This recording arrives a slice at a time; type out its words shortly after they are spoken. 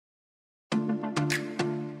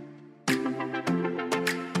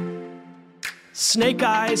Snake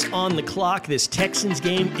eyes on the clock. This Texans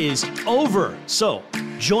game is over. So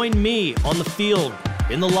join me on the field,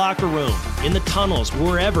 in the locker room, in the tunnels,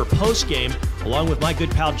 wherever, post-game, along with my good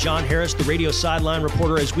pal John Harris, the radio sideline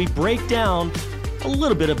reporter, as we break down a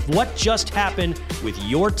little bit of what just happened with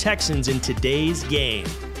your Texans in today's game.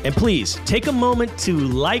 And please, take a moment to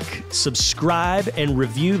like, subscribe, and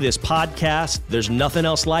review this podcast. There's nothing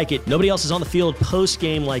else like it. Nobody else is on the field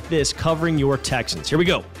post-game like this covering your Texans. Here we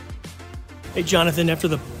go. Hey, Jonathan, after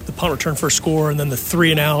the punt return for a score and then the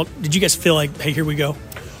 3 and out, did you guys feel like, hey, here we go?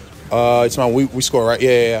 It's my we score, right?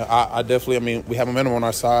 Yeah. I definitely, we have momentum on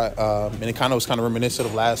our side. And it was reminiscent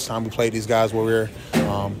of last time we played these guys where we were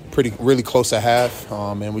really close at half.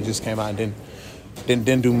 And we just came out and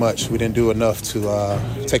didn't do much. We didn't do enough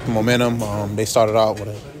to take the momentum. They started out with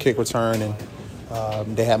a kick return, and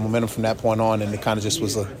they had momentum from that point on, and it kind of just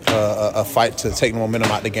was a fight to take the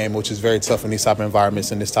momentum out of the game, which is very tough in these type of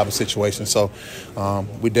environments, in this type of situation. So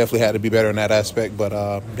we definitely had to be better in that aspect,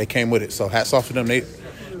 but they came with it. So hats off to them.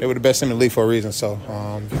 They were the best team in the league for a reason. So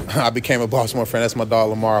I became a Baltimore fan. That's my dog,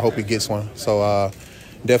 Lamar. I hope he gets one. So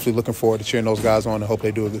definitely looking forward to cheering those guys on and hope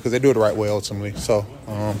they do it, because they do it the right way ultimately. So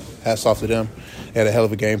hats off to them. They had a hell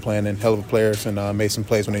of a game plan and hell of a players, and made some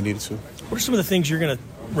plays when they needed to. What are some of the things you're going to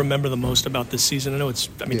remember the most about this season? I know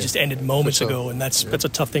just ended moments ago, and that's a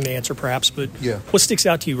tough thing to answer perhaps, but what sticks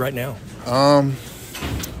out to you right now?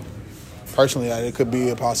 Personally, it could be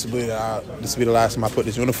a possibility that this will be the last time I put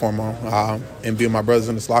this uniform on and be with my brothers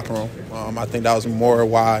in this locker room. I think that was more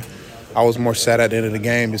why I was more sad at the end of the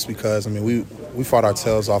game, just because, we fought our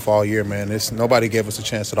tails off all year, man. Nobody gave us a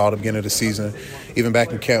chance at all at the beginning of the season. Even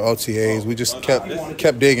back in camp OTAs, we just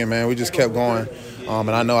kept digging, man. We just kept going.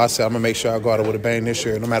 And I know I said I'm going to make sure I go out with a bang this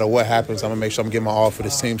year. No matter what happens, I'm going to make sure I'm giving my all for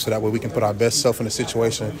this team, so that way we can put our best self in the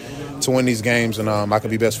situation to win these games, and I can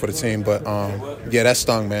be best for the team. But, that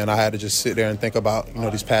stung, man. I had to just sit there and think about,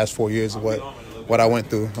 these past 4 years of what I went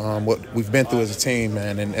through, what we've been through as a team,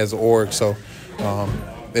 man, and as an org. So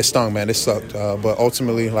it stung, man. It sucked. But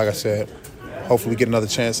ultimately, like I said, hopefully we get another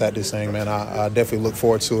chance at this thing, man. I definitely look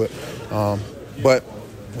forward to it. But,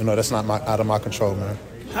 that's not out of my control, man.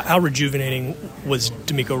 How rejuvenating was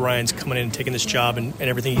D'Amico Ryans coming in and taking this job and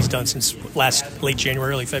everything he's done since late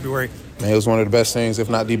January, early February? Man, it was one of the best things, if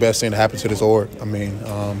not the best thing to happen to this org.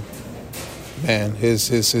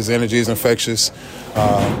 His energy is infectious.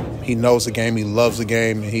 He knows the game. He loves the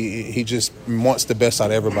game. He just wants the best out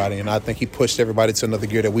of everybody. And I think he pushed everybody to another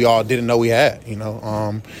gear that we all didn't know we had.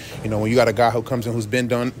 When you got a guy who comes in who's been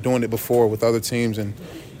doing it before with other teams, and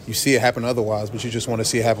you see it happen otherwise, but you just want to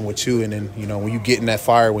see it happen with you. And then, when you get in that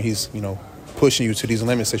fire, when he's, pushing you to these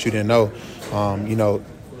limits that you didn't know,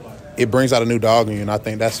 it brings out a new dog in you. And I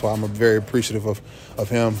think that's why I'm very appreciative of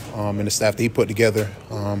him and the staff that he put together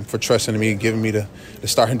for trusting me, giving me the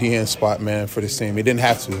starting DN spot, man, for this team. He didn't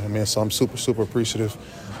have to. So I'm super, super appreciative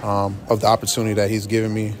of the opportunity that he's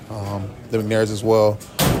given me, the McNairs as well,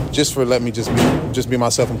 just for letting me just be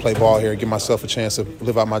myself and play ball here, give myself a chance to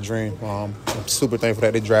live out my dream. I'm super thankful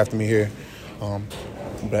that they drafted me here.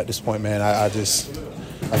 But at this point, man, I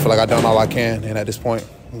feel like I've done all I can, and at this point,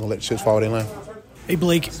 I'm going to let the chips fall where they land. Hey,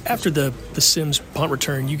 Blake, after the Sims punt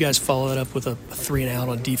return, you guys followed up with a 3 and out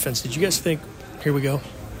on defense. Did you guys think, here we go?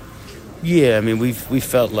 Yeah, we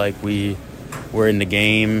felt like we were in the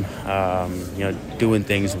game, doing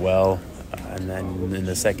things well. And then in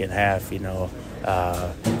the second half,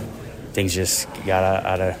 things just got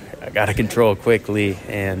out of control quickly.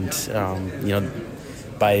 And,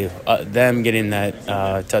 by them getting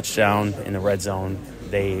that touchdown in the red zone,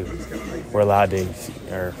 they were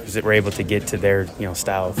able to get to their,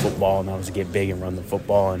 style of football, and that was to get big and run the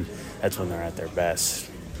football, and that's when they're at their best.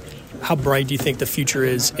 How bright do you think the future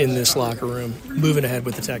is in this locker room, moving ahead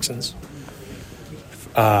with the Texans?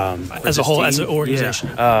 As a whole, team, as an organization?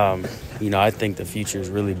 Yeah. I think the future is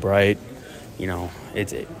really bright.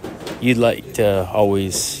 You'd like to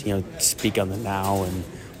always, speak on the now, and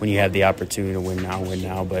when you have the opportunity to win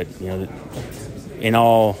now. But, in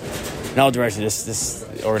all directions, this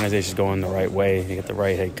organization is going the right way. You get the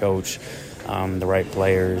right head coach, the right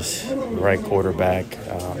players, the right quarterback.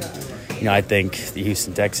 I think the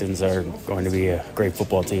Houston Texans are going to be a great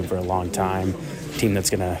football team for a long time, a team that's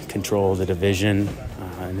going to control the division,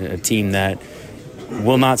 and a team that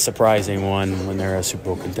will not surprise anyone when they're a Super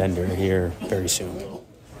Bowl contender here very soon.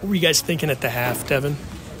 What were you guys thinking at the half, Devin?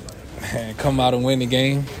 Man, come out and win the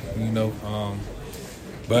game,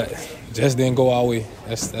 but just didn't go our way.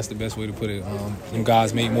 That's the best way to put it. Them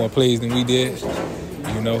guys made more plays than we did,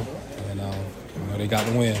 and they got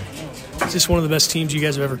the win. Is this one of the best teams you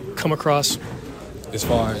guys have ever come across? As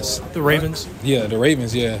far as the Ravens? Yeah, the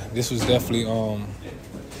Ravens. Yeah, this was definitely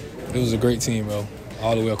was a great team, bro,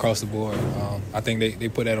 all the way across the board. I think they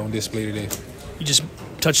put that on display today. You just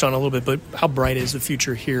touched on it a little bit, but how bright is the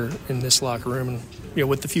future here in this locker room and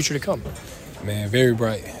with the future to come? Man, very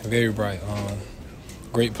bright, very bright.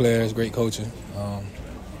 Great players, great coaching.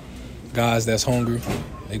 Guys that's hungry,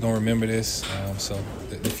 they're going to remember this. So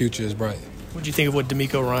the future is bright. What do you think of what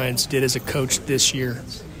D'Amico Ryans did as a coach this year?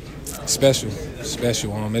 Special.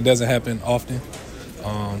 It doesn't happen often.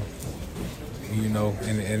 And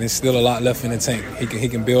there's still a lot left in the tank. He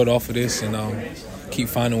can build off of this and keep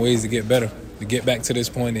finding ways to get better, to get back to this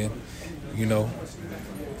point and,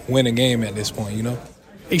 win a game at this point,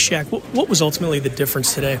 Hey, Shaq, what was ultimately the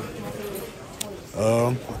difference today?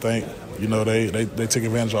 I think, they took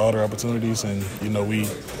advantage of all their opportunities, and,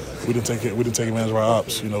 we didn't take advantage of our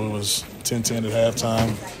ops. It was 10-10 at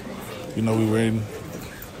halftime. We were in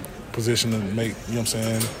position to make,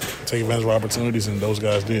 take advantage of our opportunities, and those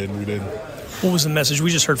guys did, and we didn't. What was the message?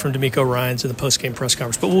 We just heard from D'Amico Ryans in the post-game press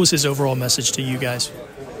conference, but what was his overall message to you guys?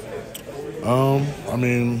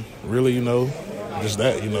 Really, just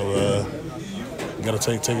that, you got to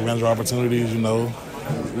take advantage of opportunities,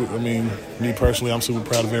 me personally, I'm super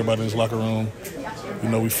proud of everybody in this locker room.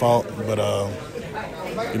 We fought, but,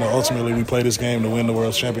 ultimately we played this game to win the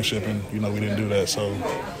World Championship, and, we didn't do that. So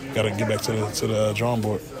got to get back to the drawing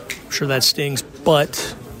board. I'm sure that stings,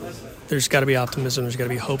 but there's got to be optimism. There's got to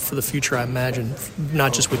be hope for the future, I imagine,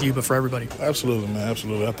 not just with you, but for everybody. Absolutely, man,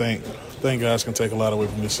 absolutely. I think guys can take a lot away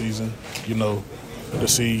from this season, to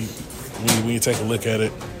see when you take a look at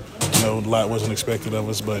it. A lot wasn't expected of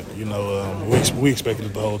us, but, we expected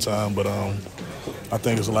it the whole time. But I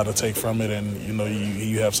think there's a lot to take from it, and,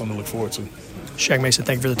 you have something to look forward to. Shaq Mason,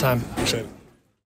 thank you for the time. Appreciate it.